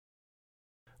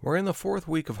We're in the 4th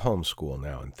week of homeschool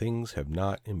now, and things have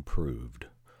not improved.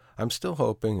 I'm still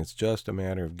hoping it's just a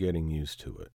matter of getting used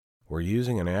to it. We're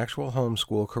using an actual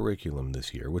homeschool curriculum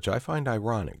this year, which I find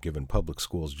ironic given public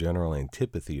schools' general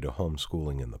antipathy to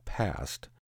homeschooling in the past.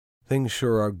 Things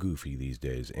sure are goofy these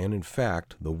days, and in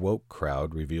fact, the woke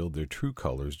crowd revealed their true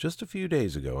colors just a few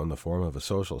days ago in the form of a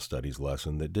social studies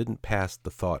lesson that didn't pass the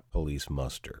thought police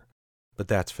muster. But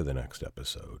that's for the next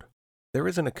episode. There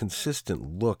isn't a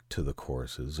consistent look to the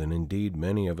courses, and indeed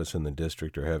many of us in the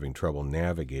district are having trouble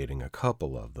navigating a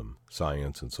couple of them,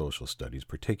 science and social studies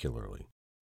particularly.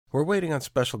 We're waiting on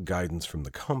special guidance from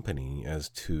the company as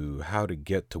to how to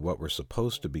get to what we're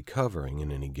supposed to be covering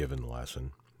in any given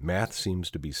lesson. Math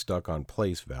seems to be stuck on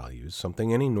place values,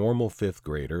 something any normal 5th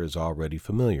grader is already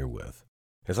familiar with.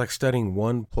 It's like studying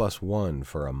 1 plus 1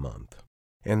 for a month.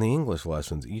 And the English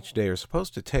lessons each day are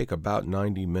supposed to take about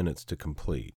 90 minutes to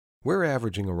complete. We're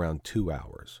averaging around 2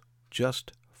 hours,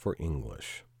 just for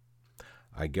English.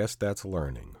 I guess that's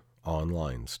learning,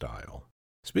 online style.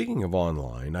 Speaking of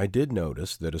online, I did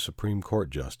notice that a Supreme Court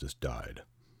justice died.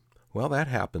 Well, that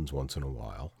happens once in a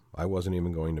while. I wasn't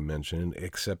even going to mention it,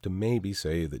 except to maybe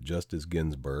say that Justice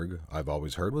Ginsburg, I've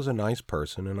always heard, was a nice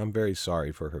person, and I'm very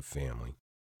sorry for her family.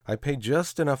 I paid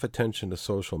just enough attention to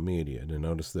social media to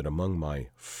notice that among my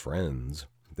friends,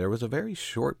 there was a very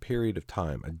short period of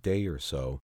time, a day or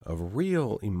so, of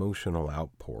real emotional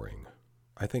outpouring.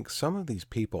 I think some of these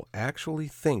people actually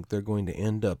think they're going to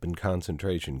end up in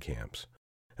concentration camps.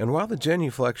 And while the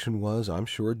genuflection was, I'm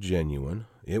sure, genuine,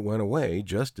 it went away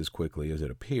just as quickly as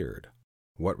it appeared.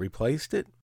 What replaced it?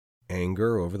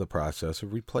 Anger over the process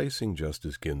of replacing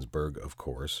Justice Ginsburg, of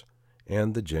course,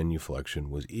 and the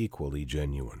genuflection was equally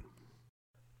genuine.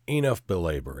 Enough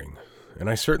belaboring, and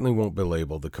I certainly won't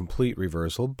belabor the complete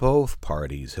reversal both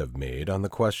parties have made on the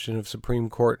question of Supreme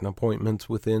Court and appointments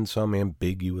within some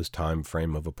ambiguous time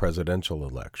frame of a presidential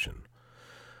election.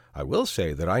 I will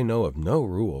say that I know of no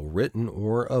rule, written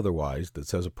or otherwise, that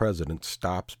says a president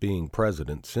stops being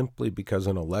president simply because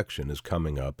an election is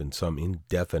coming up in some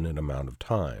indefinite amount of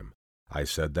time. I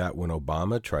said that when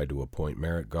Obama tried to appoint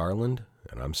Merrick Garland,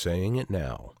 and I'm saying it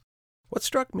now. What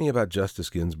struck me about Justice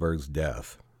Ginsburg's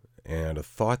death, and a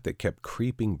thought that kept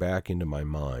creeping back into my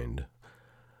mind,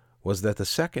 was that the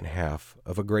second half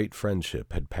of a great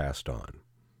friendship had passed on.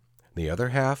 The other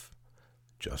half?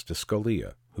 Justice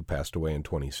Scalia, who passed away in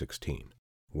 2016.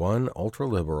 One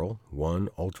ultra-liberal, one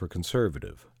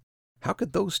ultra-conservative. How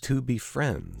could those two be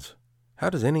friends? How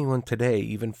does anyone today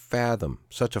even fathom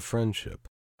such a friendship?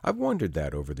 I've wondered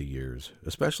that over the years,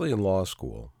 especially in law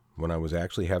school, when I was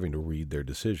actually having to read their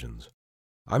decisions.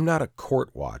 I'm not a court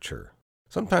watcher.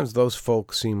 Sometimes those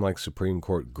folks seem like Supreme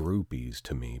Court groupies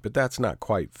to me, but that's not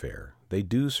quite fair. They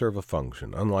do serve a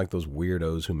function, unlike those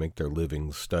weirdos who make their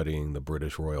livings studying the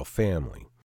British royal family.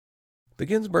 The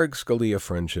Ginsburg-Scalia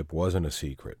friendship wasn't a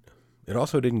secret. It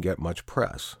also didn't get much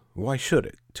press. Why should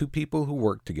it? Two people who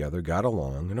worked together got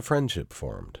along and a friendship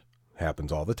formed.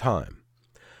 Happens all the time.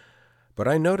 But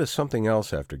I noticed something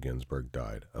else after Ginsburg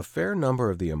died. A fair number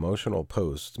of the emotional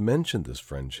posts mentioned this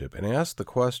friendship and asked the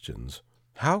questions,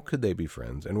 how could they be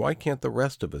friends, and why can't the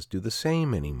rest of us do the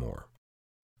same anymore?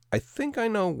 I think I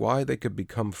know why they could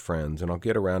become friends, and I'll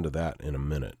get around to that in a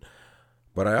minute.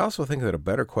 But I also think that a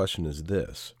better question is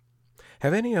this.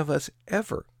 Have any of us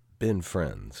ever been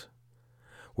friends?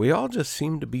 We all just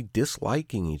seem to be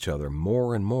disliking each other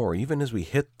more and more, even as we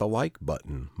hit the like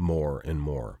button more and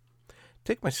more.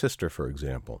 Take my sister, for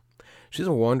example. She's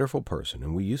a wonderful person,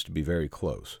 and we used to be very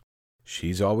close.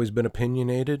 She's always been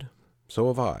opinionated. So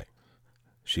have I.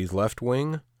 She's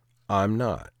left-wing. I'm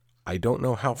not. I don't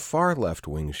know how far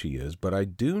left-wing she is, but I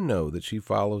do know that she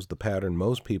follows the pattern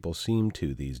most people seem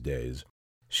to these days.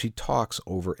 She talks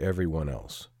over everyone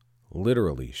else.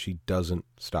 Literally, she doesn't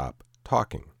stop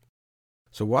talking.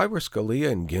 So why were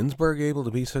Scalia and Ginsburg able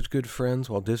to be such good friends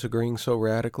while disagreeing so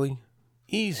radically?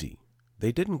 Easy.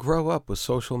 They didn't grow up with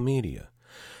social media.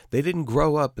 They didn't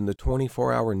grow up in the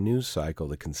 24-hour news cycle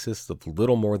that consists of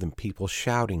little more than people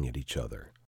shouting at each other.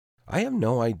 I have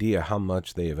no idea how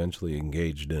much they eventually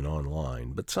engaged in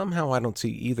online, but somehow I don't see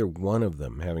either one of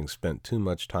them having spent too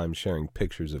much time sharing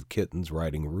pictures of kittens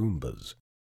riding Roombas.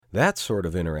 That sort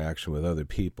of interaction with other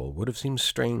people would have seemed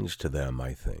strange to them,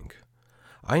 I think.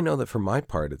 I know that for my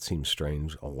part it seems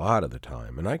strange a lot of the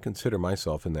time, and I consider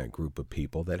myself in that group of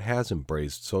people that has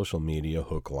embraced social media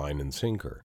hook, line, and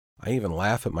sinker. I even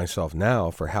laugh at myself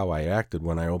now for how I acted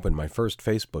when I opened my first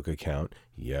Facebook account.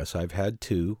 Yes, I've had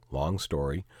two, long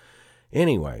story.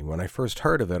 Anyway, when I first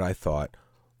heard of it, I thought,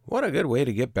 what a good way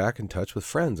to get back in touch with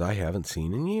friends I haven't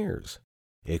seen in years.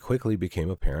 It quickly became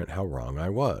apparent how wrong I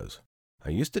was. I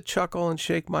used to chuckle and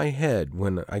shake my head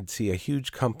when I'd see a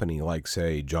huge company like,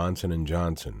 say, Johnson &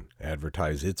 Johnson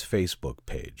advertise its Facebook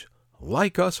page.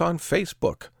 Like us on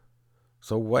Facebook!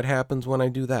 So what happens when I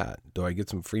do that? Do I get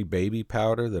some free baby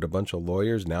powder that a bunch of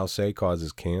lawyers now say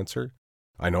causes cancer?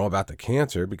 I know about the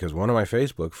cancer because one of my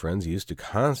Facebook friends used to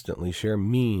constantly share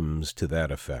memes to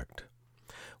that effect.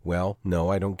 Well, no,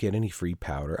 I don't get any free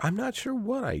powder. I'm not sure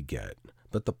what I get.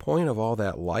 But the point of all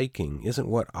that liking isn't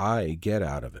what I get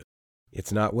out of it.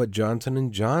 It's not what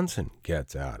Johnson & Johnson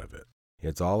gets out of it.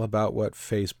 It's all about what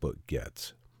Facebook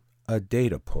gets. A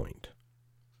data point.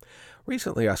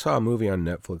 Recently, I saw a movie on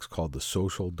Netflix called The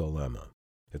Social Dilemma.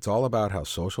 It's all about how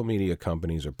social media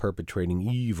companies are perpetrating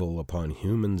evil upon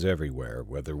humans everywhere,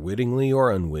 whether wittingly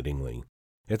or unwittingly.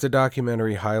 It's a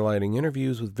documentary highlighting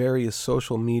interviews with various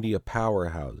social media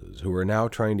powerhouses who are now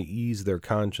trying to ease their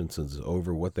consciences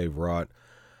over what they've wrought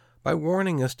by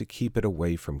warning us to keep it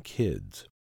away from kids.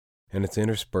 And it's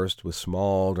interspersed with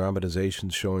small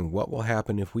dramatizations showing what will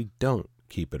happen if we don't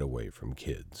keep it away from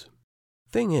kids.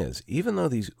 Thing is, even though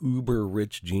these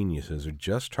uber-rich geniuses are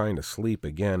just trying to sleep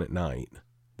again at night,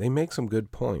 they make some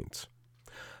good points.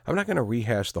 I'm not going to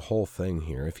rehash the whole thing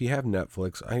here. If you have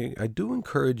Netflix, I do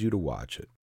encourage you to watch it.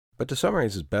 But to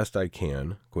summarize as best I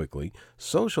can, quickly,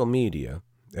 social media,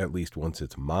 at least once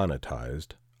it's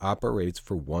monetized, operates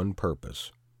for one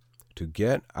purpose: to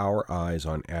get our eyes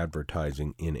on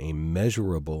advertising in a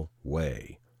measurable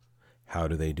way. How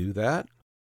do they do that?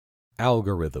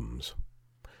 Algorithms.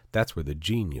 That's where the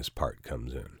genius part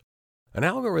comes in. An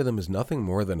algorithm is nothing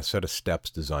more than a set of steps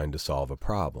designed to solve a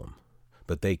problem.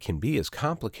 But they can be as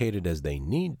complicated as they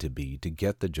need to be to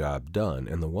get the job done,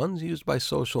 and the ones used by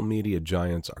social media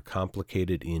giants are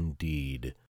complicated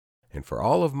indeed. And for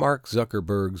all of Mark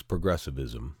Zuckerberg's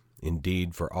progressivism,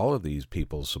 indeed for all of these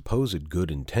people's supposed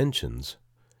good intentions,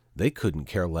 they couldn't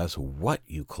care less what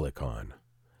you click on.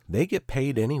 They get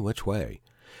paid any which way.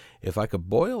 If I could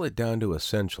boil it down to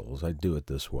essentials, I'd do it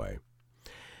this way.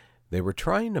 They were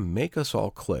trying to make us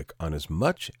all click on as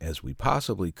much as we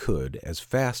possibly could as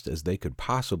fast as they could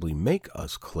possibly make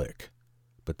us click.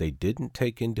 But they didn't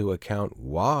take into account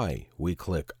why we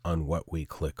click on what we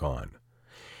click on.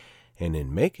 And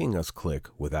in making us click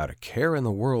without a care in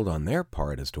the world on their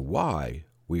part as to why,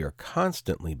 we are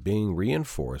constantly being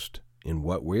reinforced in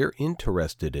what we're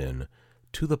interested in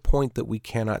to the point that we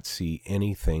cannot see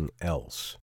anything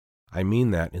else. I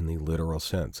mean that in the literal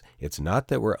sense. It's not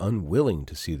that we're unwilling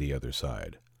to see the other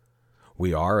side.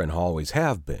 We are and always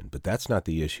have been, but that's not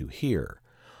the issue here.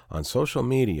 On social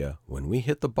media, when we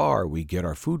hit the bar, we get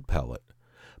our food pellet.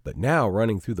 But now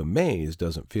running through the maze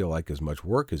doesn't feel like as much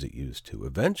work as it used to.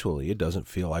 Eventually, it doesn't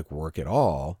feel like work at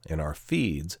all, and our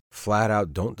feeds flat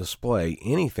out don't display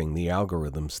anything the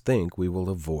algorithms think we will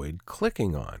avoid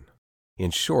clicking on.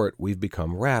 In short, we've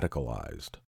become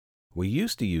radicalized. We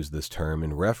used to use this term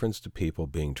in reference to people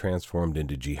being transformed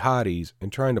into jihadis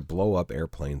and trying to blow up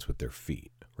airplanes with their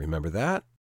feet. Remember that?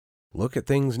 Look at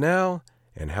things now,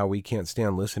 and how we can't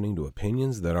stand listening to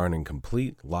opinions that aren't in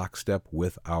complete lockstep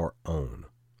with our own.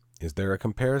 Is there a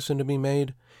comparison to be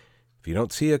made? If you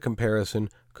don't see a comparison,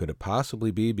 could it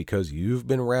possibly be because you've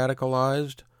been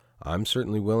radicalized? I'm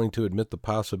certainly willing to admit the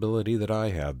possibility that I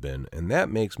have been, and that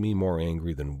makes me more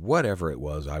angry than whatever it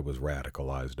was I was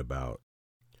radicalized about.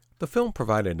 The film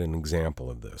provided an example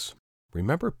of this.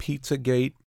 Remember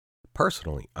Pizzagate?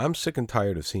 Personally, I'm sick and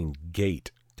tired of seeing "gate"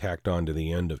 tacked on to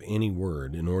the end of any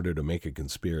word in order to make a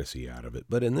conspiracy out of it,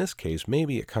 but in this case,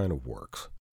 maybe it kind of works.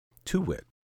 To wit,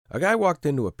 a guy walked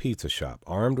into a pizza shop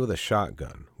armed with a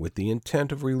shotgun with the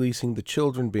intent of releasing the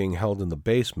children being held in the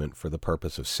basement for the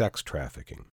purpose of sex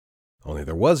trafficking. Only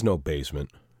there was no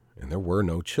basement, and there were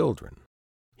no children.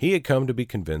 He had come to be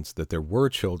convinced that there were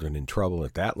children in trouble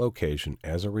at that location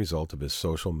as a result of his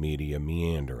social media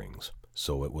meanderings.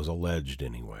 So it was alleged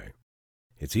anyway.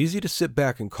 It's easy to sit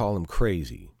back and call him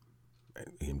crazy.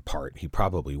 In part, he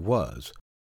probably was.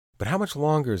 But how much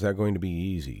longer is that going to be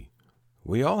easy?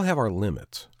 We all have our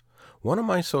limits. One of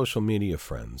my social media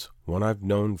friends, one I've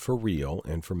known for real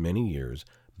and for many years,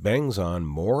 bangs on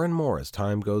more and more as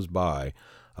time goes by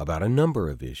about a number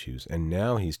of issues, and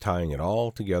now he's tying it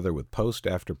all together with post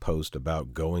after post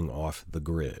about going off the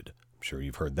grid. I'm sure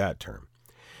you've heard that term.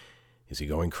 Is he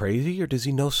going crazy, or does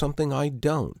he know something I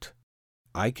don't?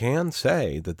 I can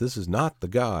say that this is not the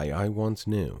guy I once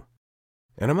knew.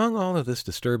 And among all of this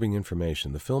disturbing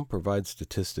information, the film provides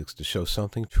statistics to show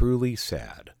something truly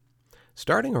sad.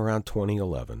 Starting around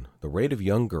 2011, the rate of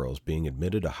young girls being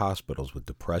admitted to hospitals with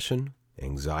depression,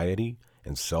 anxiety,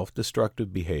 and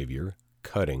self-destructive behavior,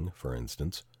 cutting, for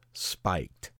instance,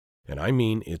 spiked. And I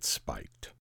mean it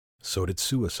spiked. So did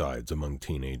suicides among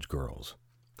teenage girls.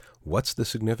 What's the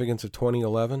significance of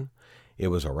 2011? It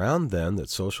was around then that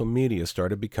social media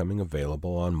started becoming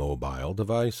available on mobile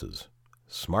devices,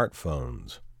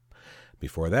 smartphones.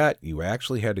 Before that, you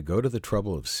actually had to go to the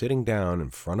trouble of sitting down in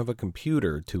front of a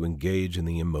computer to engage in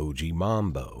the emoji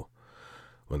mambo.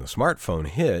 When the smartphone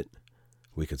hit,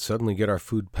 we could suddenly get our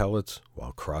food pellets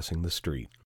while crossing the street.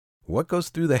 What goes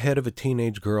through the head of a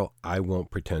teenage girl, I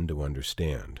won't pretend to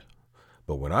understand.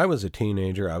 But when I was a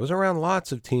teenager, I was around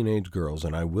lots of teenage girls,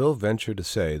 and I will venture to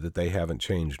say that they haven't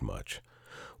changed much.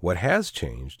 What has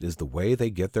changed is the way they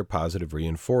get their positive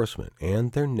reinforcement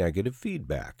and their negative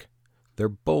feedback. They're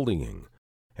bullying.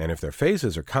 And if their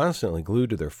faces are constantly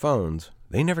glued to their phones,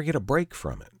 they never get a break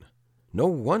from it. No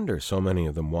wonder so many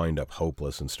of them wind up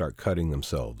hopeless and start cutting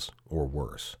themselves, or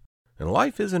worse. And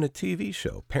life isn't a TV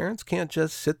show. Parents can't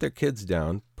just sit their kids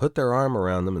down, put their arm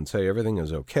around them and say everything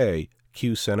is okay,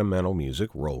 cue sentimental music,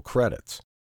 roll credits.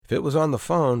 If it was on the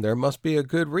phone, there must be a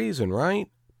good reason, right?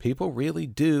 People really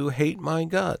do hate my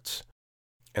guts.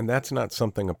 And that's not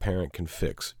something a parent can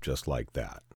fix just like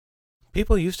that.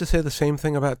 People used to say the same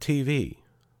thing about TV.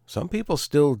 Some people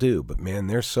still do, but man,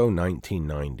 they're so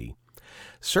 1990.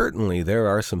 Certainly, there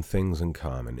are some things in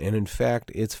common, and in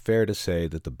fact, it's fair to say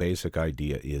that the basic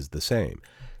idea is the same.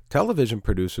 Television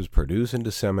producers produce and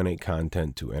disseminate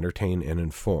content to entertain and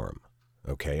inform.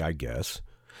 Okay, I guess.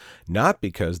 Not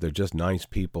because they're just nice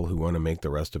people who want to make the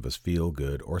rest of us feel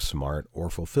good or smart or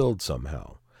fulfilled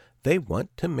somehow. They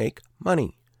want to make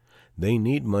money. They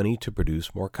need money to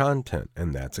produce more content,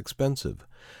 and that's expensive.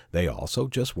 They also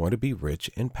just want to be rich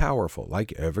and powerful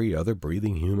like every other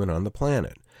breathing human on the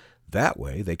planet. That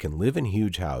way, they can live in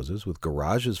huge houses with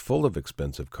garages full of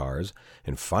expensive cars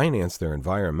and finance their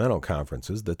environmental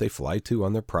conferences that they fly to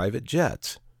on their private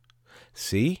jets.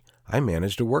 See, I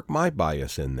managed to work my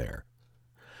bias in there.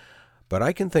 But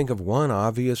I can think of one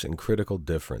obvious and critical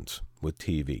difference with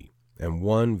TV, and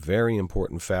one very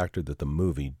important factor that the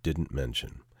movie didn't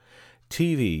mention.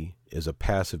 TV is a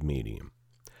passive medium.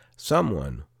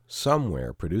 Someone,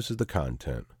 somewhere produces the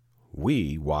content.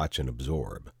 We watch and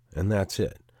absorb, and that's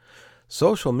it.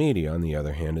 Social media, on the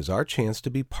other hand, is our chance to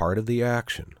be part of the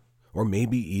action, or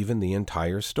maybe even the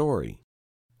entire story.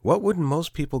 What wouldn't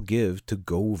most people give to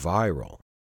go viral?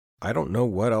 I don't know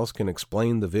what else can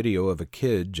explain the video of a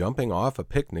kid jumping off a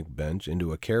picnic bench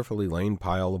into a carefully laid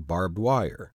pile of barbed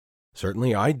wire.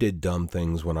 Certainly I did dumb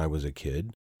things when I was a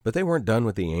kid, but they weren't done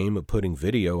with the aim of putting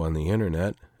video on the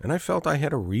internet, and I felt I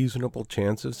had a reasonable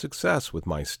chance of success with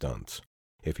my stunts.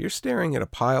 If you're staring at a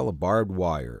pile of barbed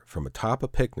wire from atop a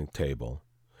picnic table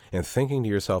and thinking to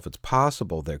yourself it's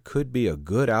possible there could be a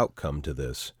good outcome to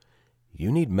this,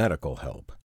 you need medical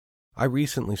help. I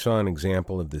recently saw an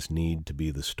example of this need to be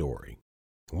the story.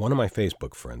 One of my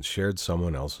Facebook friends shared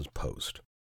someone else's post.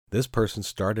 This person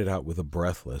started out with a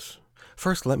breathless,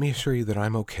 "First, let me assure you that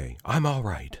I'm okay. I'm all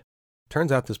right."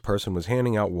 Turns out this person was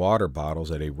handing out water bottles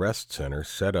at a rest center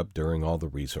set up during all the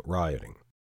recent rioting.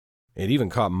 It even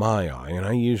caught my eye, and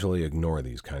I usually ignore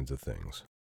these kinds of things.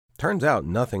 Turns out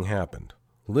nothing happened.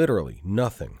 Literally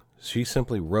nothing. She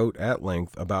simply wrote at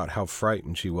length about how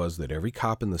frightened she was that every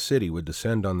cop in the city would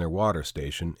descend on their water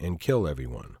station and kill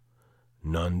everyone.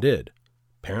 None did.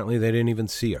 Apparently they didn't even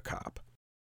see a cop.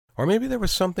 Or maybe there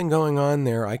was something going on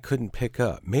there I couldn't pick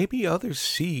up. Maybe others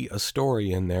see a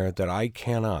story in there that I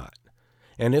cannot.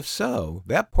 And if so,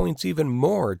 that points even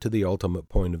more to the ultimate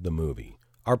point of the movie,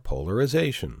 our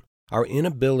polarization. Our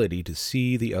inability to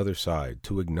see the other side,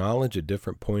 to acknowledge a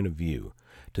different point of view,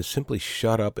 to simply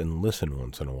shut up and listen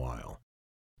once in a while.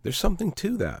 There's something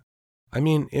to that. I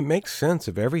mean, it makes sense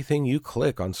if everything you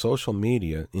click on social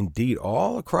media, indeed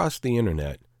all across the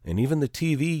internet, and even the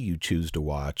TV you choose to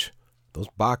watch, those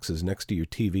boxes next to your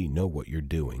TV know what you're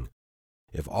doing.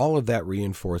 If all of that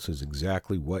reinforces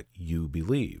exactly what you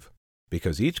believe.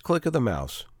 Because each click of the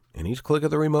mouse and each click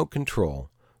of the remote control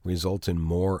results in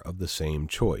more of the same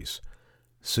choice,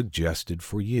 suggested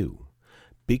for you.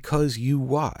 Because you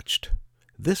watched.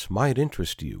 This might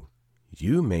interest you.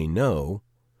 You may know.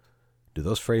 Do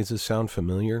those phrases sound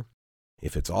familiar?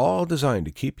 If it's all designed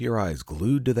to keep your eyes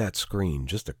glued to that screen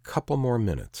just a couple more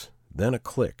minutes, then a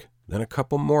click, then a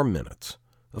couple more minutes,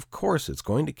 of course it's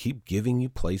going to keep giving you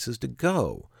places to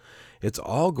go. It's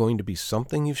all going to be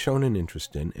something you've shown an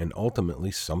interest in, and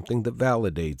ultimately something that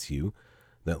validates you,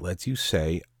 that lets you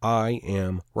say, I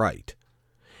am right.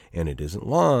 And it isn't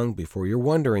long before you're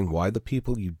wondering why the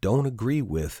people you don't agree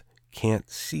with can't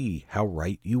see how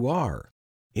right you are.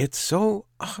 It's so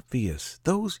obvious,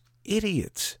 those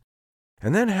idiots.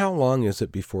 And then how long is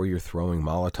it before you're throwing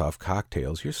Molotov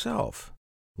cocktails yourself?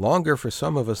 Longer for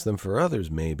some of us than for others,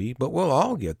 maybe, but we'll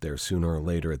all get there sooner or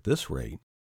later at this rate.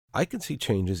 I can see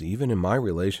changes even in my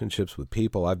relationships with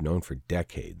people I've known for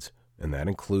decades, and that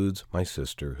includes my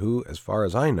sister, who, as far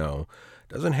as I know,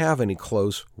 doesn't have any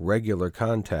close, regular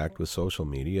contact with social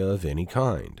media of any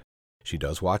kind. She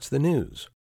does watch the news.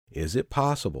 Is it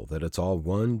possible that it's all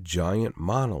one giant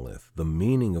monolith, the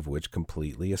meaning of which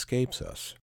completely escapes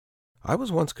us? I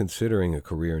was once considering a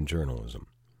career in journalism.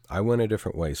 I went a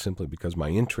different way simply because my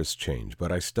interests changed,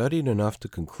 but I studied enough to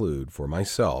conclude for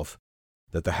myself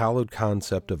that the hallowed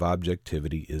concept of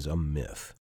objectivity is a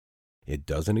myth. It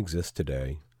doesn't exist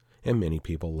today, and many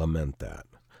people lament that,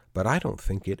 but I don't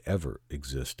think it ever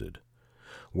existed.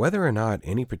 Whether or not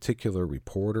any particular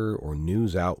reporter or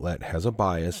news outlet has a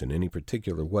bias in any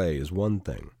particular way is one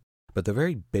thing, but the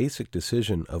very basic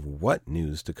decision of what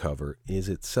news to cover is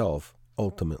itself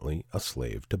ultimately a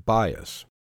slave to bias.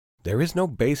 There is no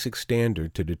basic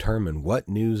standard to determine what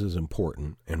news is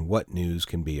important and what news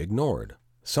can be ignored.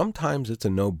 Sometimes it's a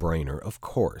no-brainer, of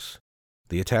course.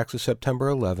 The attacks of September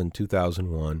 11,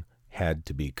 2001 had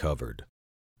to be covered.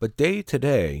 But day to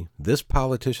day, this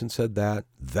politician said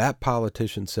that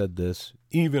politician said this,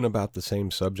 even about the same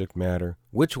subject matter.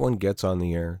 Which one gets on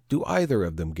the air? Do either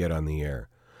of them get on the air?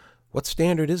 What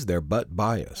standard is there but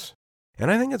bias?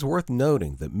 And I think it's worth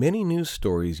noting that many news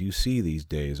stories you see these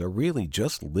days are really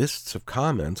just lists of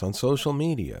comments on social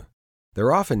media.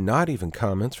 They're often not even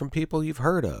comments from people you've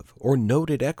heard of or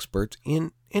noted experts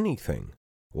in anything.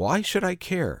 Why should I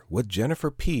care what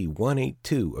Jennifer P.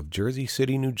 182 of Jersey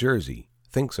City, New Jersey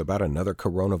thinks about another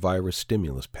coronavirus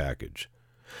stimulus package?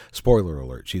 Spoiler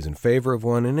alert, she's in favor of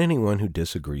one, and anyone who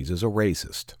disagrees is a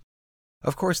racist.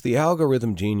 Of course, the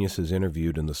algorithm geniuses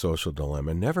interviewed in The Social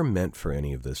Dilemma never meant for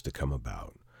any of this to come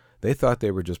about. They thought they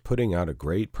were just putting out a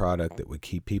great product that would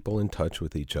keep people in touch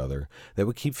with each other, that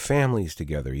would keep families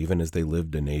together even as they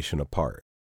lived a nation apart.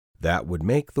 That would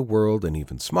make the world an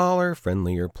even smaller,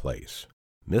 friendlier place.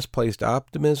 Misplaced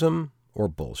optimism or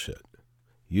bullshit?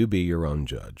 You be your own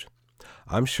judge.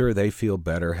 I'm sure they feel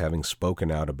better having spoken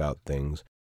out about things,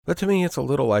 but to me it's a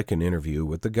little like an interview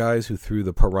with the guys who threw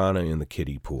the piranha in the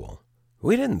kiddie pool.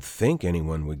 We didn't think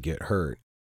anyone would get hurt,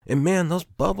 and man, those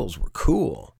bubbles were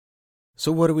cool.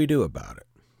 So what do we do about it?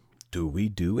 Do we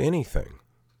do anything?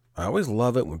 I always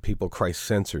love it when people cry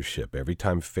censorship every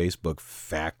time Facebook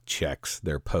fact-checks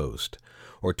their post,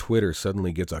 or Twitter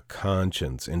suddenly gets a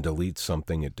conscience and deletes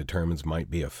something it determines might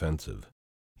be offensive.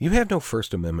 You have no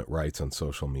First Amendment rights on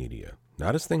social media.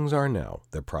 Not as things are now.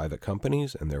 They're private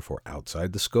companies and therefore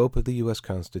outside the scope of the U.S.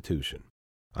 Constitution.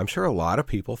 I'm sure a lot of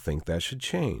people think that should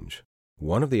change.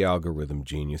 One of the algorithm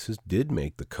geniuses did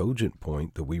make the cogent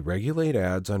point that we regulate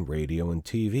ads on radio and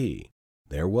TV.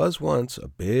 There was once a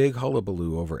big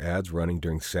hullabaloo over ads running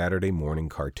during Saturday morning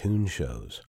cartoon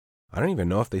shows. I don't even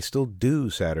know if they still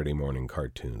do Saturday morning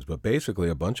cartoons, but basically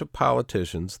a bunch of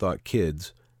politicians thought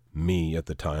kids, me at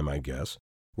the time I guess,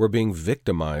 were being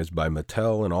victimized by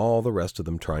Mattel and all the rest of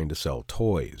them trying to sell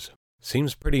toys.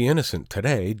 Seems pretty innocent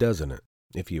today, doesn't it?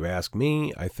 If you ask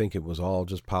me, I think it was all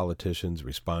just politicians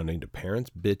responding to parents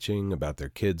bitching about their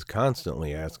kids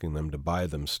constantly asking them to buy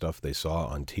them stuff they saw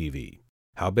on TV.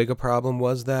 How big a problem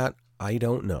was that? I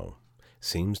don't know.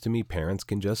 Seems to me parents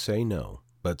can just say no,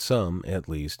 but some, at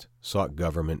least, sought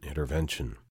government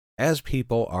intervention. As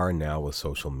people are now with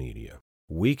social media,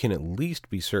 we can at least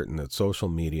be certain that social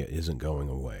media isn't going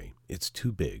away. It's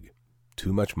too big.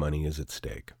 Too much money is at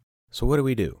stake. So what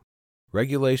do?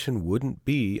 Regulation wouldn't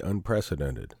be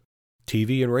unprecedented.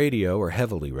 TV and radio are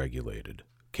heavily regulated.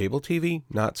 Cable TV,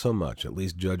 not so much, at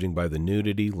least judging by the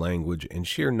nudity, language, and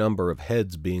sheer number of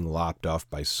heads being lopped off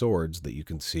by swords that you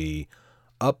can see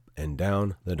up and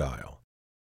down the dial.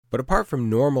 But apart from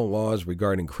normal laws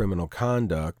regarding criminal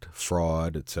conduct,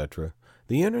 fraud, etc.,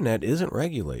 the internet isn't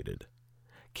regulated.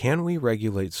 Can we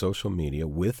regulate social media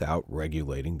without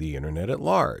regulating the internet at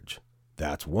large?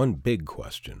 That's one big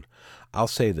question. I'll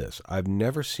say this, I've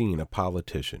never seen a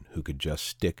politician who could just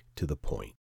stick to the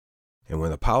point. And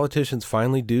when the politicians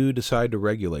finally do decide to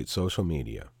regulate social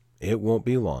media, it won't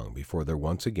be long before they're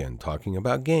once again talking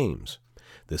about games.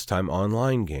 This time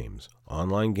online games,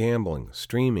 online gambling,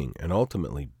 streaming, and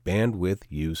ultimately bandwidth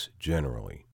use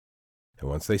generally. And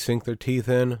once they sink their teeth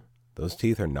in, those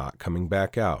teeth are not coming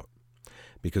back out.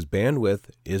 Because bandwidth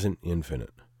isn't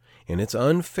infinite. And it's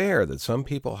unfair that some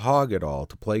people hog it all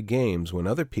to play games when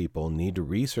other people need to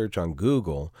research on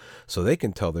Google so they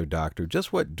can tell their doctor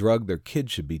just what drug their kid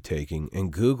should be taking,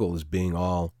 and Google is being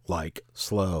all,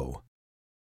 slow.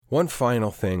 One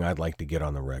final thing I'd like to get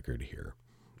on the record here.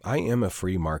 I am a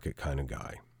free market kind of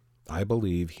guy. I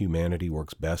believe humanity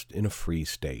works best in a free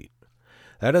state.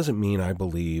 That doesn't mean I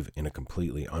believe in a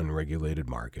completely unregulated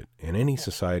market, and any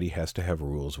society has to have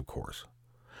rules, of course.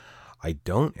 I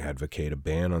don't advocate a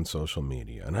ban on social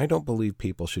media, and I don't believe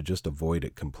people should just avoid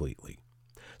it completely.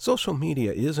 Social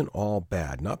media isn't all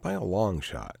bad, not by a long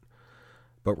shot.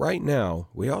 But right now,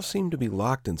 we all seem to be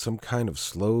locked in some kind of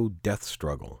slow death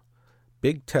struggle.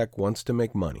 Big tech wants to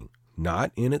make money,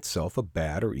 not in itself a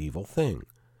bad or evil thing.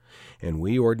 And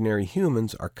we ordinary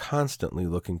humans are constantly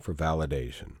looking for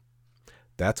validation.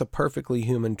 That's a perfectly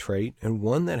human trait and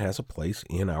one that has a place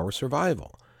in our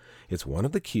survival. It's one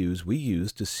of the cues we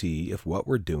use to see if what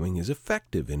we're doing is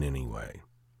effective in any way.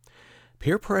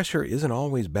 Peer pressure isn't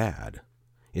always bad.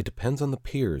 It depends on the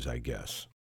peers, I guess.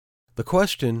 The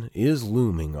question is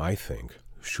looming, I think.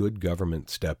 Should government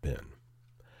step in?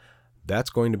 That's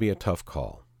going to be a tough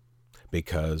call.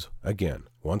 Because, again,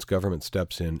 once government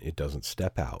steps in, it doesn't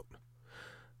step out.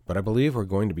 But I believe we're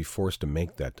going to be forced to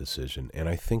make that decision, and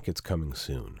I think it's coming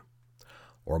soon.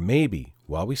 Or maybe,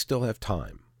 while we still have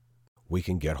time, we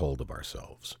can get hold of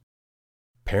ourselves.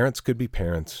 Parents could be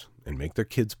parents and make their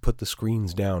kids put the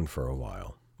screens down for a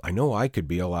while. I know I could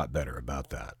be a lot better about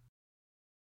that.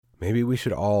 Maybe we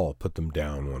should all put them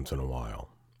down once in a while.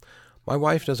 My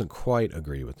wife doesn't quite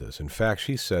agree with this. In fact,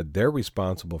 she said, they're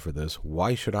responsible for this.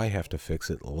 Why should I have to fix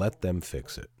it? Let them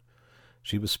fix it.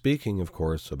 She was speaking, of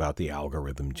course, about the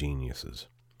algorithm geniuses.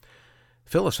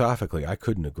 Philosophically, I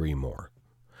couldn't agree more.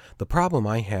 The problem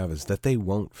I have is that they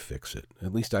won't fix it.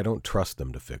 At least I don't trust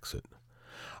them to fix it.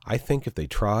 I think if they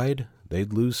tried,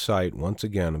 they'd lose sight once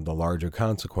again of the larger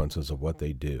consequences of what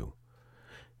they do.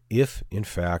 If, in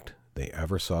fact, they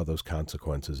ever saw those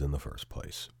consequences in the first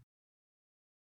place.